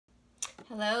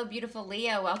Hello, beautiful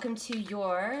Leo. Welcome to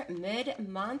your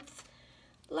mid-month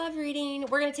love reading.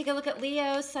 We're going to take a look at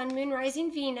Leo, Sun, Moon,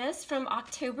 Rising, Venus from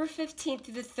October 15th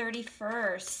through the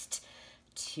 31st,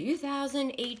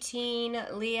 2018.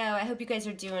 Leo, I hope you guys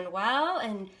are doing well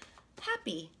and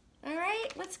happy. All right,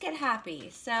 let's get happy.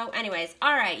 So anyways,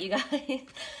 all right, you guys.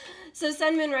 So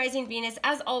Sun, Moon, Rising, Venus,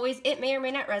 as always, it may or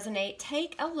may not resonate.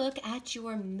 Take a look at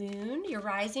your moon, your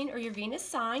rising, or your Venus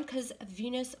sign, because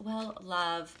Venus will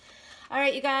love. All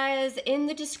right, you guys, in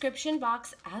the description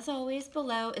box, as always,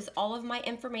 below is all of my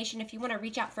information. If you want to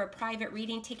reach out for a private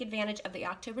reading, take advantage of the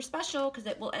October special because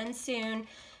it will end soon.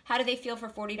 How do they feel for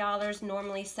 $40?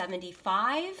 Normally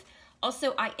 $75.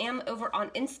 Also, I am over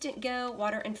on Instant Go,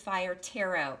 Water and Fire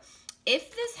Tarot.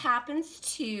 If this happens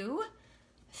to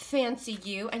fancy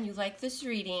you and you like this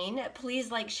reading,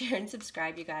 please like, share, and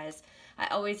subscribe, you guys. I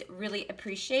always really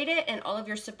appreciate it and all of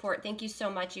your support. Thank you so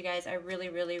much, you guys. I really,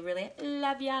 really, really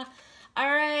love ya. All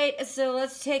right, so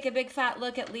let's take a big fat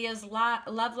look at Leo's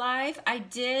love life. I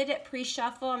did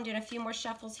pre-shuffle. I'm doing a few more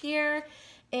shuffles here.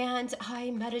 And I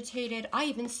meditated. I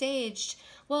even saged.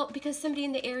 Well, because somebody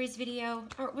in the Aries video,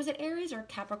 or was it Aries or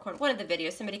Capricorn? One of the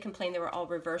videos, somebody complained they were all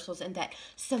reversals and that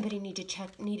somebody needed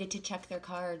to check their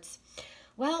cards.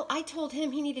 Well, I told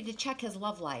him he needed to check his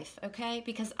love life, okay?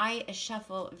 Because I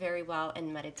shuffle very well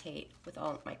and meditate with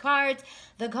all of my cards.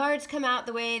 The cards come out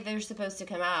the way they're supposed to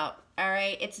come out, all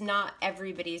right? It's not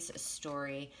everybody's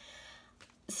story.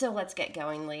 So let's get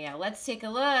going, Leo. Let's take a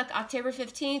look. October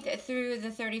 15th through the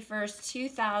 31st,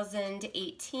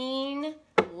 2018.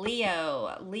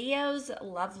 Leo's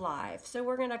love life. So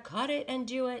we're going to cut it and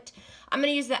do it. I'm going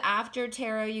to use the After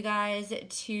Tarot, you guys,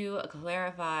 to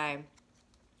clarify.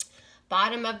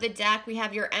 Bottom of the deck, we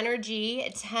have your energy,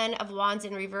 10 of Wands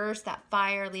in reverse, that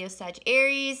fire, Leo, Sag,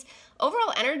 Aries.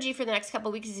 Overall energy for the next couple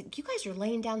of weeks is you guys are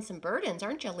laying down some burdens,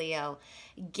 aren't you, Leo?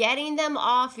 Getting them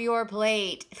off your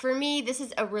plate. For me, this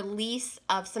is a release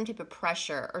of some type of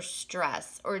pressure or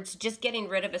stress, or it's just getting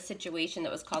rid of a situation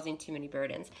that was causing too many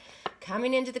burdens.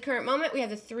 Coming into the current moment, we have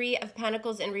the 3 of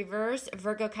Pentacles in reverse,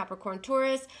 Virgo, Capricorn,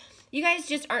 Taurus. You guys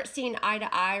just aren't seeing eye to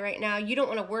eye right now. You don't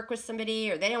want to work with somebody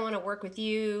or they don't want to work with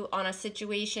you on a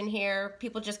situation here.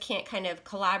 People just can't kind of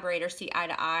collaborate or see eye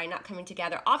to eye, not coming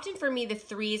together. Often for me, the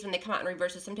 3s, when they come out in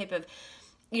reverse, is some type of,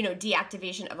 you know,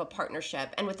 deactivation of a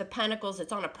partnership. And with the Pentacles,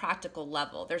 it's on a practical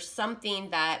level. There's something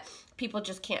that people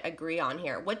just can't agree on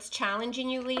here. What's challenging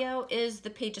you, Leo, is the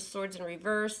Page of Swords in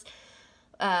reverse.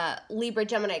 Libra,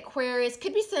 Gemini, Aquarius.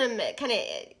 Could be some kind of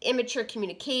immature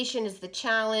communication is the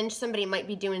challenge. Somebody might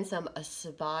be doing some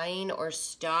spying or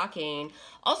stalking.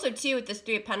 Also, too, with this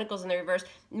 3 of Pentacles in the reverse,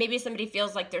 maybe somebody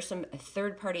feels like there's some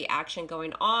third-party action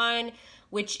going on,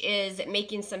 which is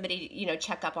making somebody, you know,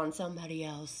 check up on somebody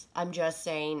else. I'm just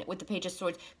saying, with the Page of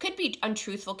Swords, could be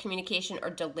untruthful communication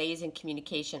or delays in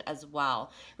communication as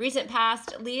well. Recent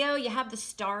past, Leo, you have the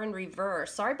Star in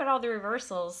reverse. Sorry about all the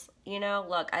reversals. You know,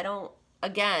 look, I don't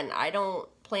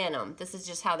plan them. This is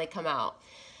just how they come out.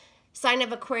 Sign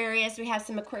of Aquarius. We have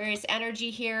some Aquarius energy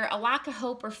here. A lack of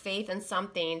hope or faith in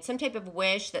something. Some type of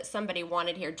wish that somebody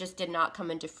wanted here just did not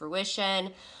come into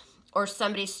fruition. Or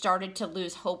somebody started to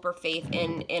lose hope or faith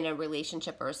in a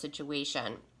relationship or a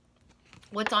situation.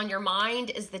 What's on your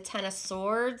mind is the 10 of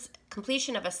Swords.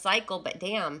 Completion of a cycle, but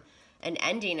damn, an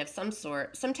ending of some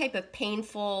sort, some type of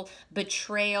painful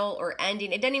betrayal or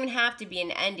ending. It doesn't even have to be an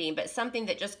ending, but something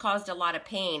that just caused a lot of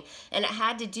pain. And it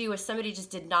had to do with somebody just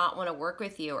did not want to work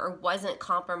with you or wasn't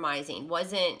compromising,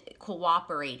 wasn't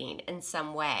cooperating in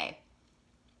some way.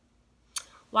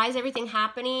 Why is everything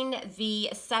happening? The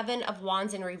 7 of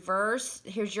Wands in reverse.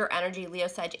 Here's your energy, Leo,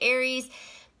 Sag, Aries.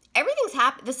 Everything's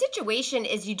happened. The situation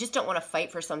is you just don't want to fight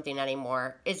for something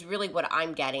anymore is really what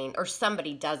I'm getting, or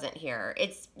somebody doesn't here.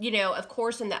 It's, you know, of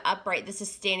course, in the upright, this is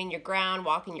standing your ground,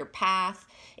 walking your path.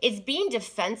 It's being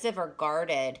defensive or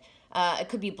guarded. It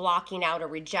could be blocking out or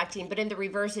rejecting, but in the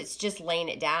reverse, it's just laying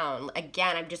it down.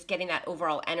 Again, I'm just getting that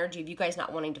overall energy of you guys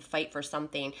not wanting to fight for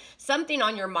something. Something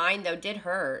on your mind, though, did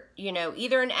hurt. You know,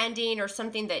 either an ending or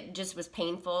something that just was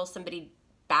painful. Somebody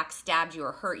backstabbed you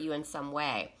or hurt you in some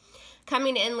way.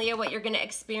 Coming in, Leo, what you're going to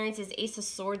experience is Ace of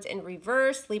Swords in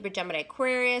reverse, Libra, Gemini,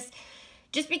 Aquarius.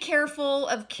 Just be careful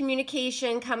of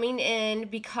communication coming in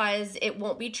because it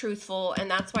won't be truthful, and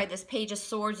that's why this Page of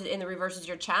Swords in the reverse is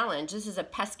your challenge. This is a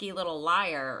pesky little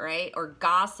liar, right? Or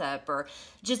gossip or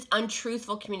just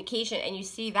untruthful communication, and you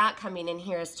see that coming in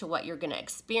here as to what you're going to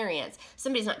experience.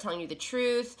 Somebody's not telling you the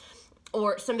truth,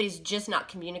 or somebody's just not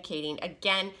communicating.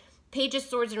 Again, Page of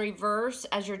Swords in reverse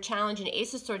as your challenge, and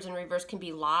Ace of Swords in reverse can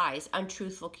be lies,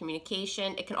 untruthful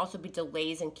communication. It can also be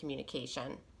delays in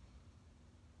communication.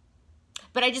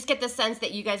 But I just get the sense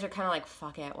that you guys are kind of like,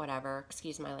 fuck it, whatever.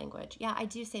 Excuse my language. Yeah, I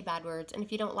do say bad words. And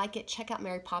if you don't like it, check out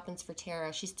Mary Poppins for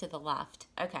tarot. She's to the left.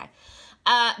 Okay.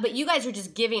 But you guys are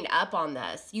just giving up on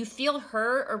this. You feel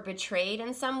hurt or betrayed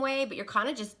in some way, but you're kind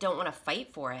of just don't want to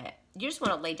fight for it. You just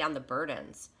want to lay down the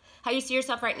burdens. How you see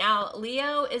yourself right now,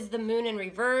 Leo, is the moon in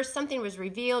reverse. Something was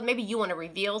revealed. Maybe you want to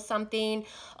reveal something.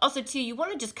 Also, too, you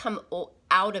want to just come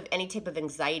out of any type of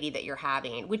anxiety that you're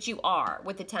having, which you are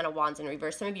with the Ten of Wands in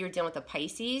reverse. Some of you are dealing with a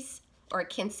Pisces or a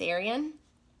Cancerian.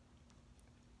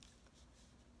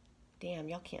 Damn,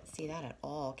 y'all can't see that at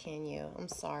all, can you? I'm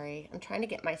sorry. I'm trying to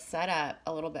get my setup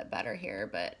a little bit better here,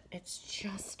 but it's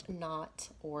just not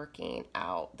working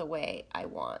out the way I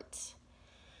want.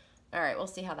 All right, we'll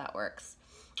see how that works.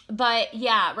 But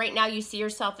yeah, right now you see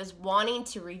yourself as wanting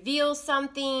to reveal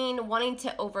something, wanting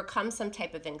to overcome some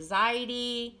type of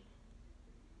anxiety,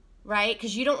 right?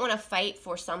 Because you don't want to fight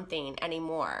for something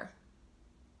anymore.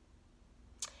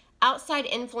 Outside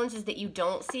influences that you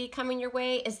don't see coming your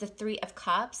way is the Three of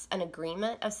Cups, an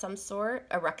agreement of some sort,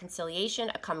 a reconciliation,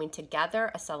 a coming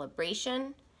together, a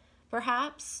celebration,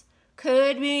 perhaps.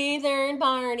 Could be third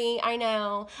party, I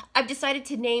know. I've decided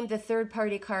to name the third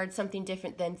party card something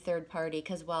different than third party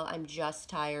because, well, I'm just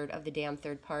tired of the damn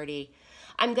third party.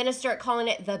 I'm going to start calling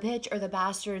it the bitch or the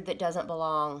bastard that doesn't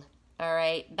belong. All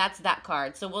right, that's that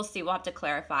card. So we'll see. We'll have to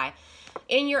clarify.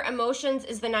 In your emotions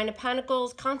is the Nine of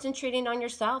Pentacles, concentrating on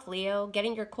yourself, Leo,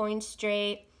 getting your coins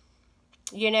straight,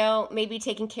 you know, maybe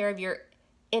taking care of your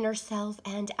inner self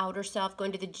and outer self,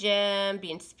 going to the gym,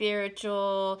 being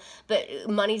spiritual, but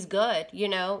money's good, you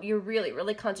know, you're really,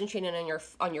 really concentrating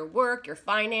on your work, your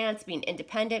finance, being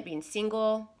independent, being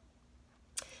single,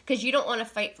 because you don't want to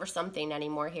fight for something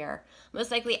anymore here.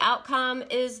 Most likely outcome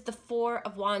is the Four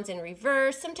of Wands in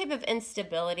reverse, some type of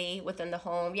instability within the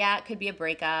home. Yeah, it could be a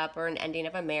breakup or an ending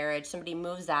of a marriage, somebody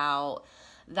moves out,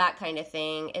 that kind of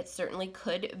thing. It certainly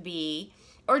could be.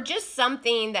 Or just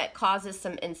something that causes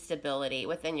some instability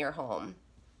within your home.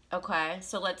 Okay,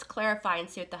 so let's clarify and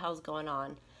see what the hell's going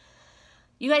on.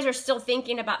 You guys are still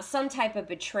thinking about some type of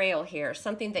betrayal here,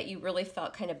 something that you really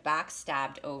felt kind of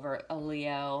backstabbed over, a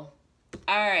Leo.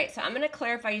 All right, so I'm going to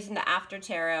clarify using the After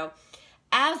Tarot.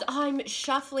 As I'm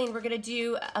shuffling, we're going to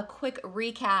do a quick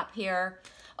recap here.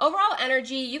 Overall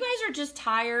energy, you guys are just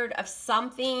tired of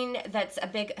something that's a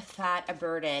big fat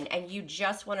burden and you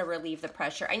just want to relieve the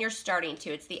pressure and you're starting to.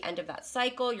 It's the end of that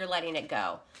cycle. You're letting it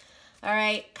go. All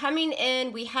right, coming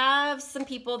in, we have some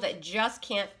people that just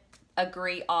can't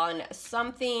agree on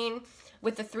something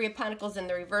with the Three of Pentacles in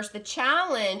the reverse. The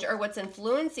challenge or what's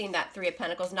influencing that Three of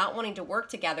Pentacles, not wanting to work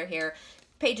together here.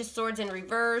 Page of Swords in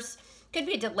reverse. Could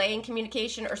be a delay in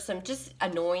communication or some just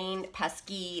annoying,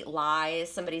 pesky lies.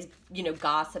 Somebody's, you know,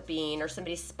 gossiping or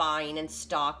somebody's spying and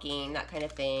stalking, that kind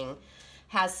of thing.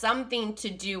 Has something to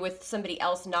do with somebody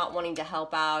else not wanting to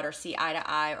help out or see eye to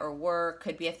eye or work.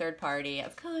 Could be a third party,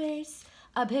 of course.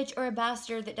 A bitch or a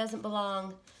bastard that doesn't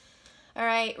belong. All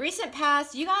right, recent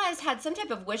past, you guys had some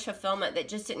type of wish fulfillment that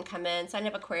just didn't come in. Sign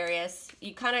of Aquarius,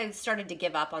 you kind of started to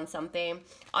give up on something.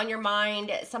 On your mind,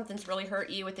 something's really hurt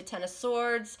you with the Ten of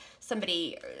Swords.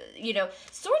 Somebody, you know,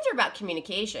 swords are about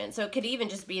communication. So it could even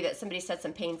just be that somebody said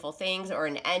some painful things or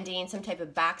an ending, some type of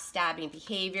backstabbing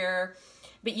behavior.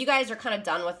 But you guys are kind of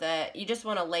done with it. You just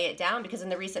want to lay it down because in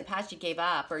the recent past you gave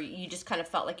up or you just kind of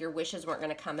felt like your wishes weren't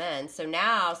going to come in. So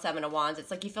now, Seven of Wands,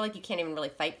 it's like you feel like you can't even really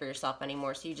fight for yourself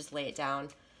anymore, so you just lay it down.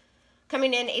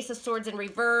 Coming in, Ace of Swords in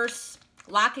reverse,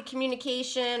 lack of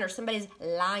communication or somebody's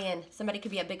lying. Somebody could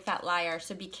be a big fat liar,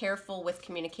 so be careful with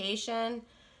communication.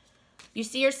 You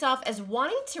see yourself as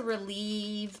wanting to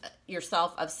relieve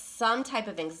yourself of some type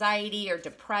of anxiety or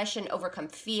depression, overcome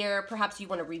fear. Perhaps you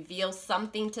want to reveal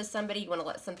something to somebody. You want to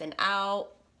let something out.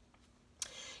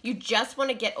 You just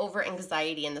want to get over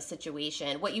anxiety in the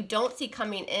situation. What you don't see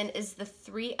coming in is the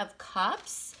Three of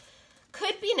Cups.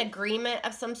 Could be an agreement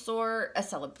of some sort, a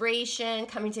celebration,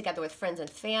 coming together with friends and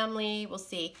family. We'll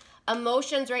see.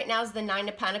 Emotions right now is the Nine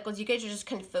of Pentacles. You guys are just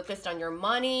kind of focused on your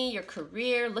money, your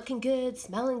career, looking good,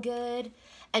 smelling good,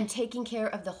 and taking care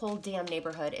of the whole damn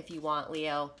neighborhood if you want,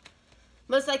 Leo.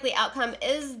 Most likely outcome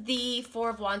is the Four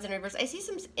of Wands in reverse. I see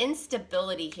some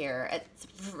instability here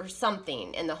for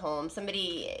something in the home.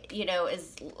 Somebody, you know,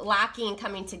 is lacking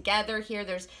coming together here.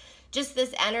 There's just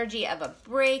this energy of a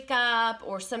breakup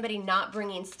or somebody not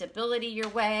bringing stability your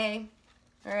way.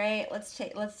 All right, let's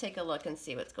take a look and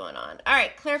see what's going on. All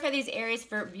right, clarify these areas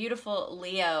for beautiful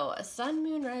Leo. A Sun,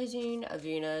 Moon, Rising, a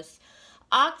Venus.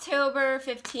 October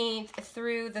 15th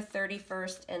through the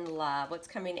 31st in love. What's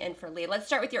coming in for Leo? Let's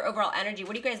start with your overall energy.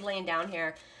 What are you guys laying down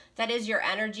here? That is your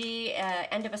energy,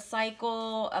 end of a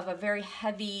cycle of a very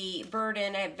heavy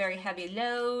burden, a very heavy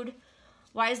load.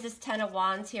 Why is this 10 of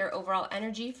Wands here? Overall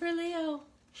energy for Leo.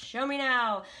 Show me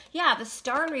now. Yeah, the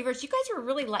Star in reverse. You guys were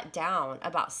really let down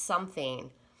about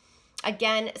something.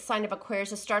 Again, sign of Aquarius,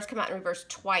 the stars come out in reverse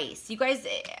twice. You guys,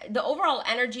 the overall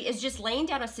energy is just laying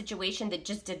down a situation that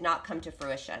just did not come to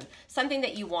fruition. Something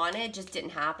that you wanted just didn't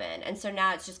happen. And so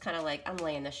now it's just kind of like, I'm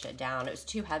laying this shit down. It was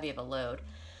too heavy of a load.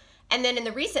 And then in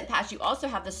the recent past, you also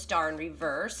have the Star in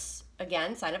reverse.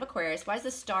 Again, sign of Aquarius. Why is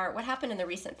the Star? What happened in the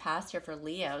recent past here for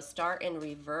Leo? Star in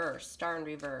reverse. Star in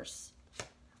reverse.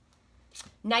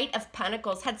 Knight of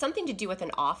Pentacles had something to do with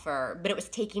an offer, but it was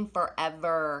taking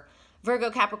forever.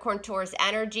 Virgo, Capricorn, Taurus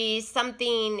energy,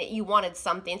 something, you wanted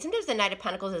something. Sometimes the Knight of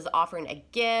Pentacles is offering a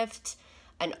gift,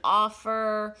 an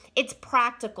offer. It's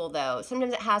practical though.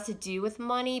 Sometimes it has to do with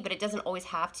money, but it doesn't always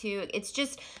have to. It's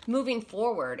just moving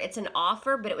forward. It's an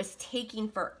offer, but it was taking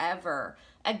forever.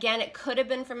 Again, it could have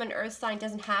been from an earth sign,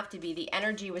 doesn't have to be. The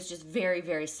energy was just very,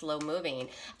 very slow moving.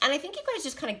 And I think you guys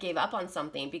just kind of gave up on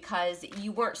something because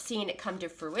you weren't seeing it come to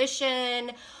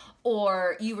fruition,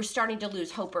 or you were starting to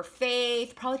lose hope or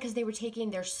faith, probably because they were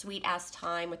taking their sweet ass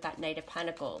time with that Knight of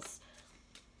Pentacles.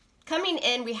 Coming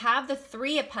in, we have the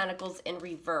Three of Pentacles in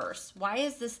reverse. Why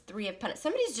is this Three of Pentacles?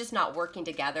 Somebody's just not working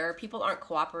together. People aren't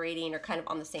cooperating or kind of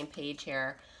on the same page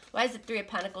here. Why is the Three of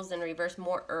Pentacles in reverse?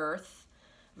 More earth.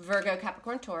 Virgo,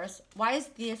 Capricorn, Taurus. Why is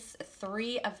this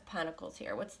Three of Pentacles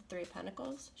here? What's the Three of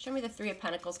Pentacles? Show me the Three of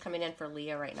Pentacles coming in for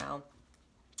Leo right now.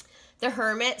 The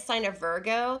Hermit, sign of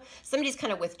Virgo. Somebody's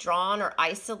kind of withdrawn or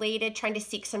isolated, trying to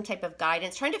seek some type of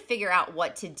guidance, trying to figure out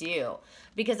what to do.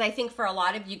 Because I think for a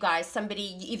lot of you guys,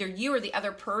 somebody, either you or the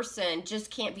other person, just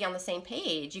can't be on the same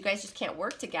page. You guys just can't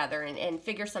work together and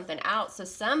figure something out. So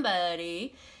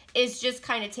somebody is just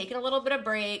kind of taking a little bit of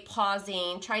break,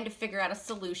 pausing, trying to figure out a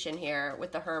solution here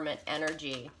with the Hermit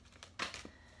energy.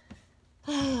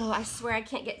 Oh, I swear I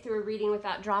can't get through a reading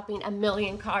without dropping a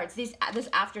million cards. This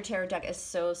After Tarot deck is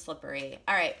so slippery.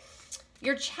 All right.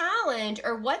 Your challenge,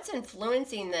 or what's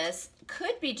influencing this,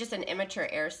 could be just an immature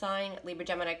air sign, Libra,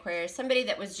 Gemini, Aquarius, somebody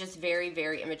that was just very,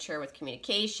 very immature with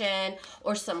communication,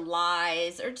 or some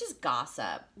lies, or just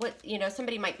gossip.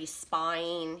 Somebody might be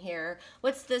spying here.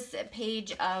 What's this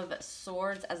Page of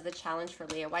Swords as the challenge for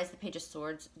Leo? Why is the Page of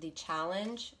Swords the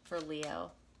challenge for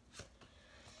Leo?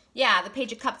 Yeah, the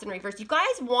Page of Cups in reverse. You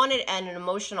guys wanted an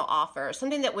emotional offer,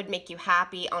 something that would make you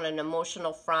happy on an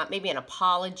emotional front, maybe an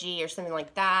apology or something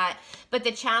like that. But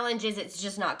the challenge is it's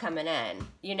just not coming in.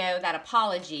 That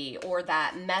apology or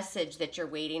that message that you're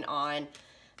waiting on.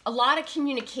 A lot of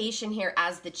communication here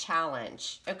as the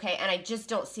challenge, okay? And I just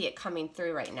don't see it coming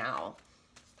through right now.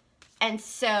 And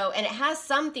it has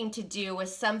something to do with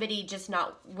somebody just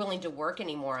not willing to work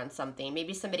anymore on something.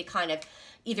 Maybe somebody kind of,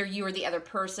 either you or the other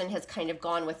person has kind of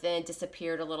gone within,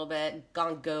 disappeared a little bit,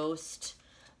 gone ghost.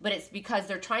 But it's because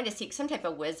they're trying to seek some type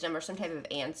of wisdom or some type of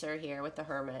answer here with the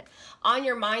Hermit. On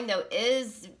your mind, though,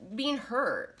 is being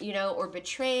hurt, or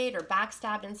betrayed or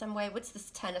backstabbed in some way. What's this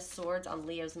Ten of Swords on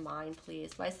Leo's mind,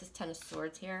 please? Why is this Ten of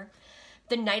Swords here?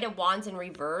 The Knight of Wands in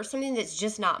reverse, something that's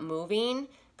just not moving.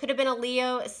 Could have been a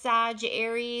Leo, Sag,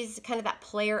 Aries, kind of that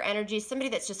player energy, somebody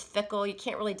that's just fickle. You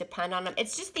can't really depend on them.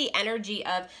 It's just the energy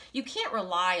of you can't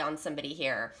rely on somebody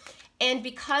here. And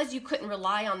because you couldn't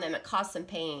rely on them, it caused some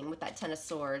pain with that Ten of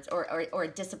Swords or a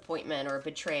disappointment or a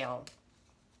betrayal.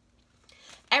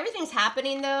 Everything's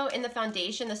happening, though, in the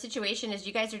foundation. The situation is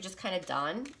you guys are just kind of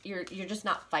done. You're just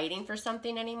not fighting for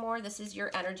something anymore. This is your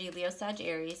energy, Leo, Sag,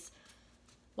 Aries.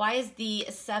 Why is the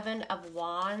Seven of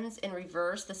Wands in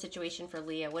reverse the situation for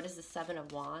Leo? What is the Seven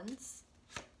of Wands?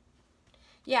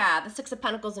 Yeah, the Six of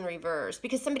Pentacles in reverse.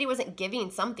 Because somebody wasn't giving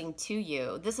something to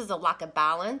you. This is a lack of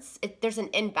balance. There's an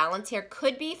imbalance here.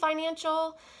 Could be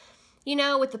financial,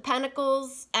 with the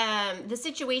Pentacles. The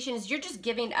situation is you're just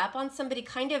giving up on somebody,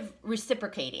 kind of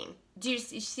reciprocating. Do you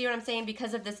see what I'm saying?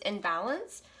 Because of this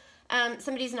imbalance.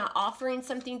 Somebody's not offering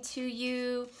something to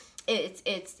you.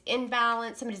 It's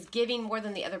imbalance. Somebody's giving more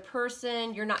than the other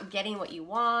person. You're not getting what you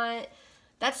want.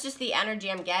 That's just the energy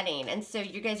I'm getting. And so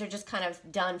you guys are just kind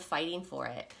of done fighting for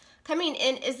it. Coming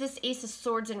in is this Ace of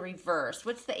Swords in reverse.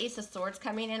 What's the Ace of Swords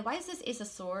coming in? Why is this Ace of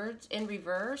Swords in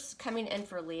reverse coming in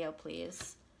for Leo,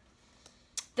 please?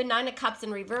 The Nine of Cups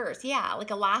in reverse. Yeah, like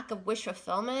a lack of wish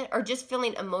fulfillment or just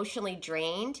feeling emotionally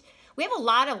drained. We have a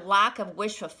lot of lack of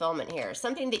wish fulfillment here.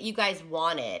 Something that you guys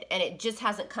wanted and it just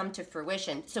hasn't come to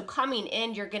fruition. So coming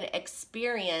in, you're going to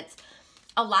experience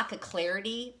a lack of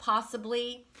clarity,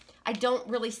 possibly. I don't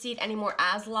really see it anymore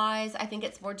as lies. I think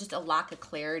it's more just a lack of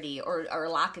clarity or a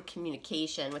lack of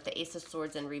communication with the Ace of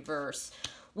Swords in reverse,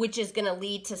 which is going to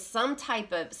lead to some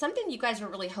type of, something you guys were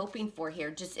really hoping for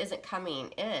here just isn't coming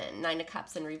in. Nine of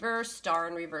Cups in reverse, Star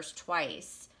in reverse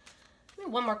twice.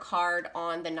 One more card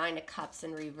on the Nine of Cups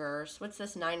in reverse. What's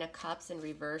this Nine of Cups in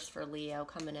reverse for Leo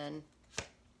coming in?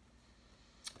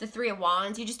 The Three of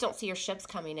Wands. You just don't see your ships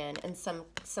coming in some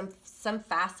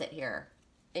facet here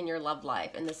in your love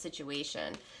life, in this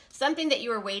situation. Something that you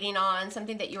were waiting on,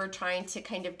 something that you were trying to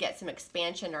kind of get some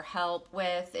expansion or help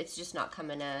with. It's just not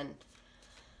coming in.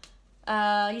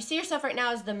 You see yourself right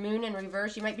now as the Moon in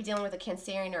reverse. You might be dealing with a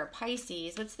Cancerian or a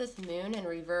Pisces. What's this Moon in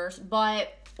reverse?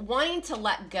 But wanting to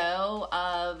let go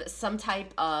of some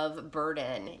type of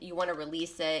burden. You want to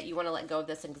release it. You want to let go of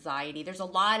this anxiety. There's a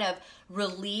lot of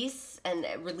release and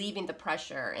relieving the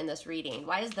pressure in this reading.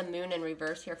 Why is the Moon in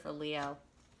reverse here for Leo?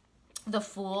 The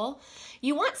Fool.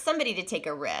 You want somebody to take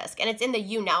a risk, and it's in the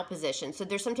you now position. So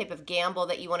there's some type of gamble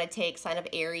that you want to take, sign of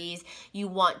Aries. You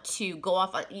want to go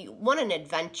off on, you want an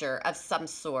adventure of some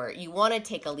sort. You want to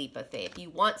take a leap of faith.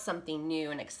 You want something new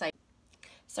and exciting.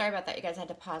 Sorry about that, you guys, had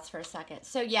to pause for a second.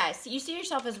 So yes, you see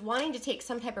yourself as wanting to take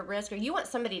some type of risk, or you want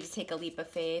somebody to take a leap of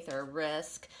faith or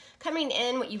risk. Coming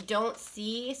in, what you don't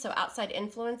see, so outside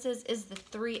influences, is the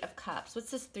Three of Cups.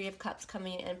 What's this Three of Cups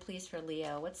coming in, please, for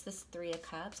Leo? What's this Three of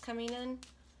Cups coming in?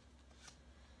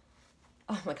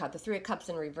 Oh my God, the Three of Cups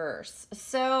in reverse.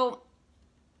 So,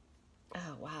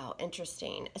 oh wow,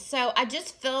 interesting. So I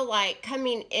just feel like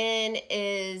coming in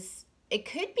is, it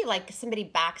could be like somebody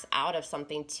backs out of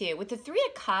something too. With the Three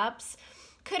of Cups,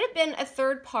 could have been a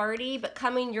third party, but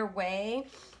coming your way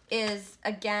is,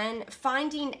 again,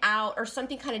 finding out or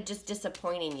something kind of just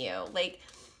disappointing you. Like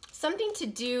something to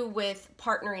do with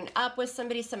partnering up with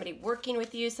somebody, somebody working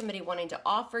with you, somebody wanting to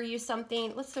offer you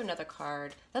something. Let's do another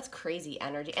card. That's crazy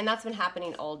energy. And that's been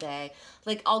happening all day.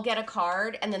 Like I'll get a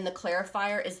card and then the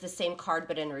clarifier is the same card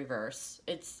but in reverse.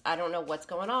 I don't know what's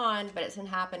going on, but it's been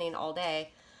happening all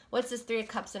day. What's this Three of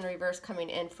Cups in reverse coming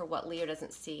in for what Leo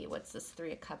doesn't see? What's this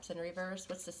Three of Cups in reverse?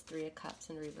 What's this Three of Cups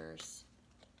in reverse?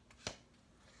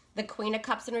 The Queen of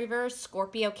Cups in reverse,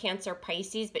 Scorpio, Cancer,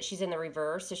 Pisces, but she's in the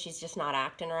reverse, so she's just not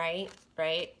acting right,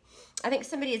 right? I think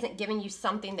somebody isn't giving you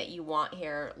something that you want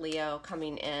here, Leo,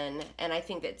 coming in, and I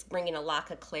think that's bringing a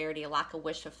lack of clarity, a lack of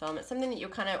wish fulfillment, something that you're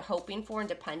kind of hoping for and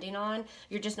depending on.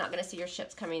 You're just not going to see your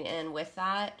ships coming in with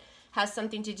that. Has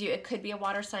something to do, it could be a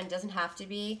water sign, doesn't have to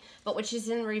be, but when she's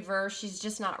in reverse, she's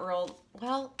just not real,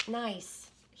 well,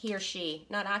 nice, he or she,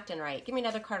 not acting right. Give me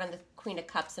another card on the Queen of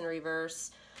Cups in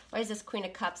reverse. Why is this Queen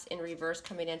of Cups in reverse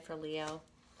coming in for Leo?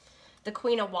 The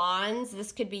Queen of Wands,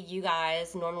 this could be you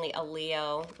guys, normally a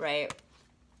Leo, right?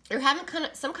 You're having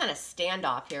some kind of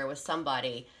standoff here with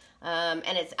somebody. And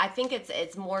I think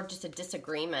it's more just a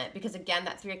disagreement because, again,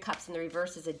 that Three of Cups in the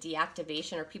reverse is a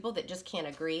deactivation or people that just can't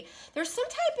agree. There's some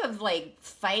type of like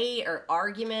fight or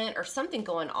argument or something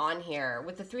going on here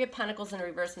with the Three of Pentacles in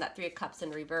reverse and that Three of Cups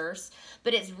in reverse.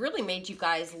 But it's really made you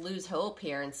guys lose hope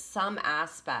here in some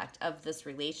aspect of this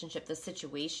relationship, this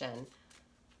situation.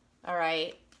 All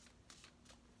right.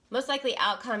 Most likely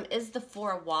outcome is the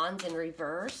Four of Wands in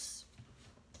reverse.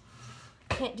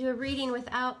 Can't do a reading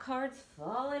without cards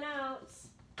falling out.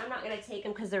 I'm not going to take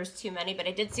them because there's too many, but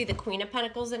I did see the Queen of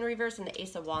Pentacles in reverse and the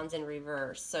Ace of Wands in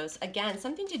reverse. So again,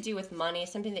 something to do with money,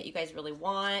 something that you guys really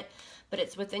want, but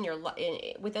it's within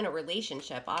within a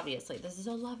relationship, obviously. This is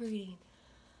a love reading.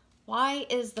 Why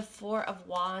is the Four of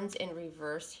Wands in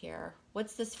reverse here?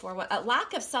 What's this Four? A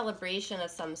lack of celebration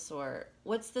of some sort.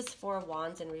 What's this Four of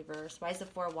Wands in reverse? Why is the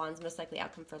Four of Wands most likely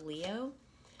outcome for Leo?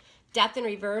 Death in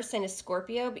reverse and a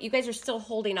Scorpio, but you guys are still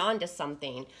holding on to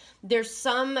something. There's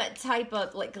some type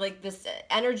of like this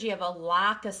energy of a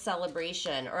lack of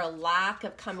celebration or a lack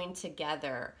of coming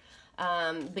together.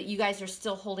 But you guys are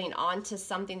still holding on to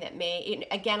something that may,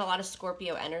 again, a lot of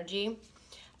Scorpio energy.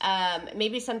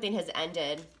 Maybe something has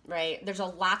ended, right? There's a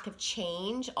lack of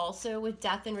change also with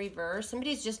Death in reverse.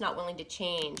 Somebody's just not willing to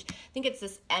change. I think it's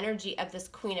this energy of this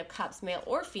Queen of Cups, male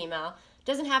or female.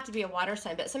 Doesn't have to be a water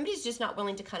sign, but somebody's just not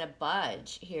willing to kind of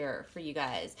budge here for you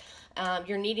guys.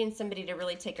 You're needing somebody to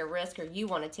really take a risk, or you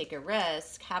want to take a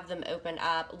risk, have them open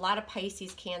up. A lot of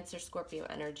Pisces, Cancer, Scorpio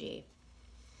energy.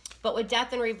 But with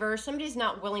Death in reverse, somebody's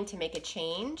not willing to make a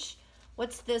change.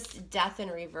 What's this Death in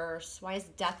reverse? Why is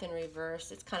Death in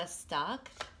reverse? It's kind of stuck.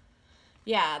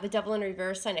 Yeah, the Devil in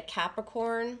reverse, sign of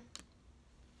Capricorn.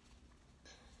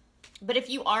 But if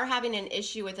you are having an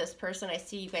issue with this person, I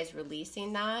see you guys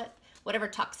releasing that. Whatever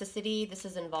toxicity this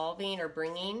is involving or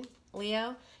bringing,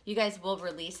 Leo, you guys will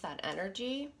release that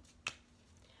energy.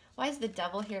 Why is the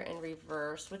Devil here in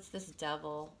reverse? What's this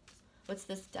Devil? What's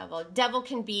this Devil? Devil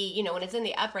can be, you know, when it's in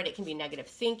the upright, it can be negative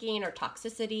thinking or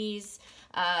toxicities,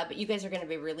 but you guys are going to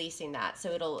be releasing that,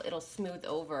 so it'll smooth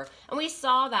over. And we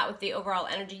saw that with the overall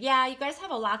energy. Yeah, you guys have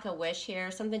a lack of wish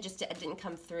here. Something just didn't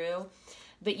come through.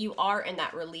 but you are in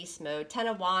that release mode. 10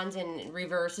 of Wands in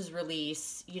reverse is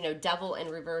release. You know, Devil in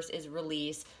reverse is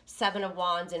release. 7 of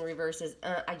Wands in reverse is,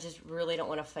 I just really don't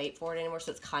want to fight for it anymore,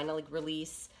 so it's kind of like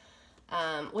release.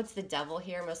 What's the Devil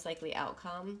here? Most likely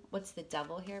outcome. What's the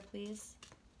Devil here, please?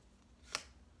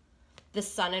 The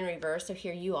Sun in reverse, so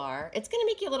here you are. It's going to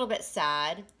make you a little bit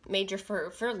sad, major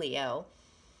for Leo,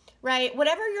 right?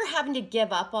 Whatever you're having to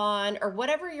give up on or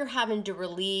whatever you're having to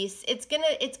release, it's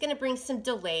gonna bring some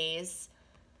delays.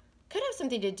 Could have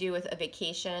something to do with a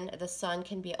vacation. The Sun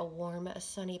can be a warm,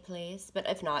 sunny place, but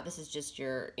if not, this is just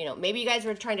your, you know, maybe you guys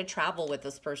were trying to travel with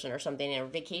this person or something in a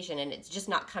vacation and it's just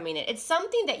not coming in. It's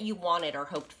something that you wanted or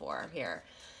hoped for here.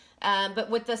 But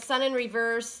with the Sun in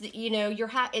reverse, you know,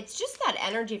 it's just that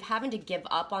energy of having to give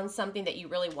up on something that you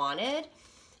really wanted.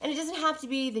 And it doesn't have to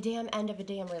be the damn end of a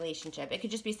damn relationship. It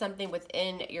could just be something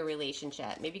within your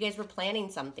relationship. Maybe you guys were planning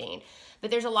something.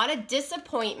 But there's a lot of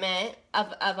disappointment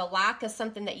of a lack of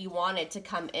something that you wanted to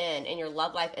come in your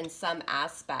love life in some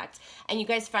aspect. And you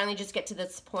guys finally just get to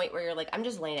this point where you're like, I'm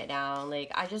just laying it down.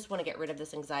 Like, I just want to get rid of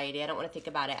this anxiety. I don't want to think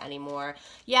about it anymore.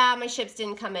 Yeah, my ships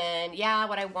didn't come in. Yeah,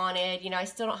 what I wanted. You know, I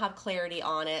still don't have clarity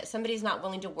on it. Somebody's not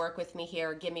willing to work with me here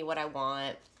or give me what I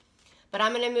want. But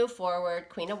I'm going to move forward.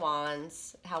 Queen of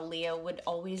Wands, how Leo would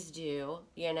always do,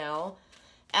 you know.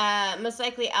 Most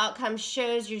likely outcome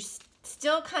shows you're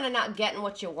still kind of not getting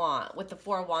what you want with the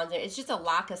Four of Wands. It's just a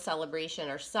lack of celebration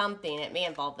or something. It may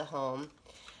involve the home.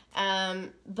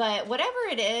 But whatever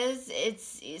it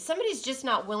is, somebody's just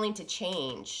not willing to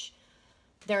change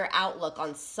their outlook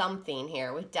on something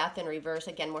here with Death in reverse.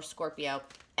 Again, more Scorpio.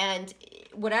 And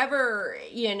whatever,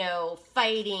 you know,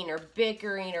 fighting or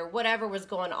bickering or whatever was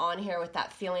going on here with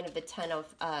that feeling of the 10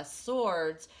 of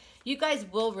Swords, you guys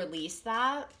will release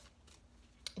that.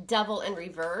 Devil in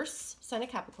reverse, Sign of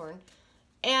Capricorn.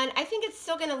 And I think it's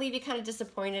still going to leave you kind of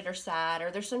disappointed or sad,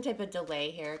 or there's some type of delay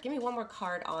here. Give me one more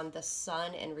card on the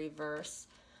Sun in reverse.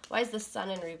 Why is the Sun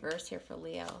in reverse here for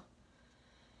Leo?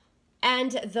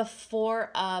 And the Four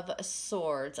of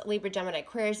Swords, Libra, Gemini,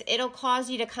 Aquarius, it'll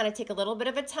cause you to kind of take a little bit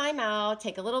of a time out,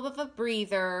 take a little bit of a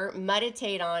breather,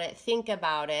 meditate on it, think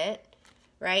about it,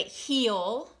 right?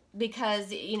 Heal,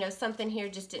 because, you know, something here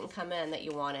just didn't come in that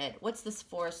you wanted. What's this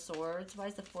Four of Swords? Why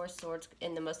is the Four of Swords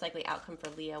in the most likely outcome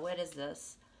for Leo? What is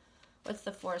this? What's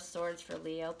the Four of Swords for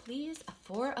Leo, please? A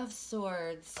Four of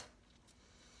Swords.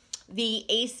 The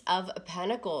Ace of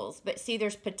Pentacles, but see,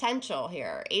 there's potential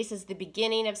here. Ace is the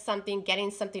beginning of something,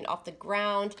 getting something off the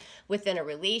ground within a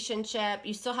relationship.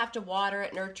 You still have to water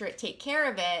it, nurture it, take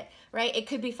care of it, right? It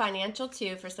could be financial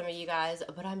too for some of you guys,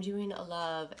 but I'm doing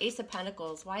love. Ace of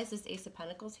Pentacles. Why is this Ace of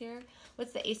Pentacles here?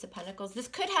 What's the Ace of Pentacles? This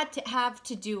could have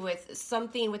to do with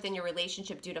something within your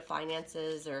relationship due to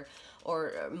finances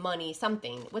or money,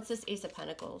 something. What's this Ace of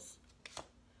Pentacles?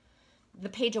 The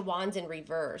Page of Wands in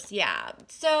reverse. Yeah.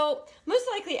 So most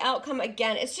likely outcome,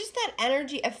 again, it's just that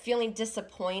energy of feeling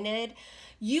disappointed.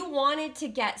 You wanted to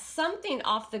get something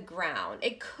off the ground.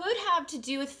 It could have to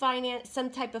do with finance, some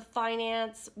type of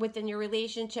finance within your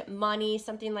relationship, money,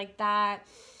 something like that.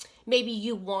 Maybe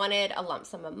you wanted a lump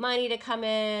sum of money to come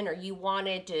in, or you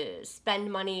wanted to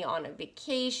spend money on a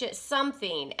vacation,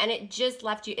 something, and it just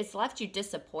left you, it's left you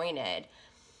disappointed.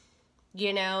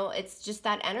 You know, it's just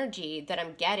that energy that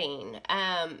I'm getting.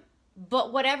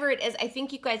 But whatever it is, I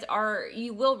think you guys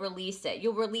you will release it.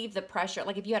 You'll relieve the pressure.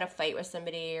 Like if you had a fight with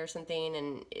somebody or something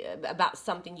and about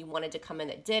something you wanted to come in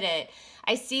that didn't,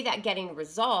 I see that getting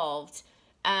resolved.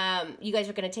 You guys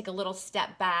are going to take a little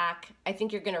step back. I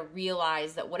think you're going to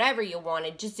realize that whatever you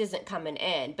wanted just isn't coming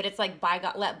in. But it's like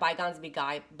let bygones be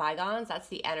bygones. That's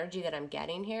the energy that I'm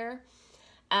getting here.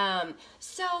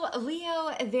 So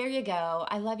Leo, there you go.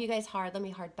 I love you guys hard. Let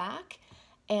me hard back,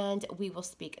 and we will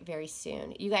speak very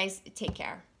soon. You guys take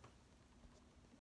care.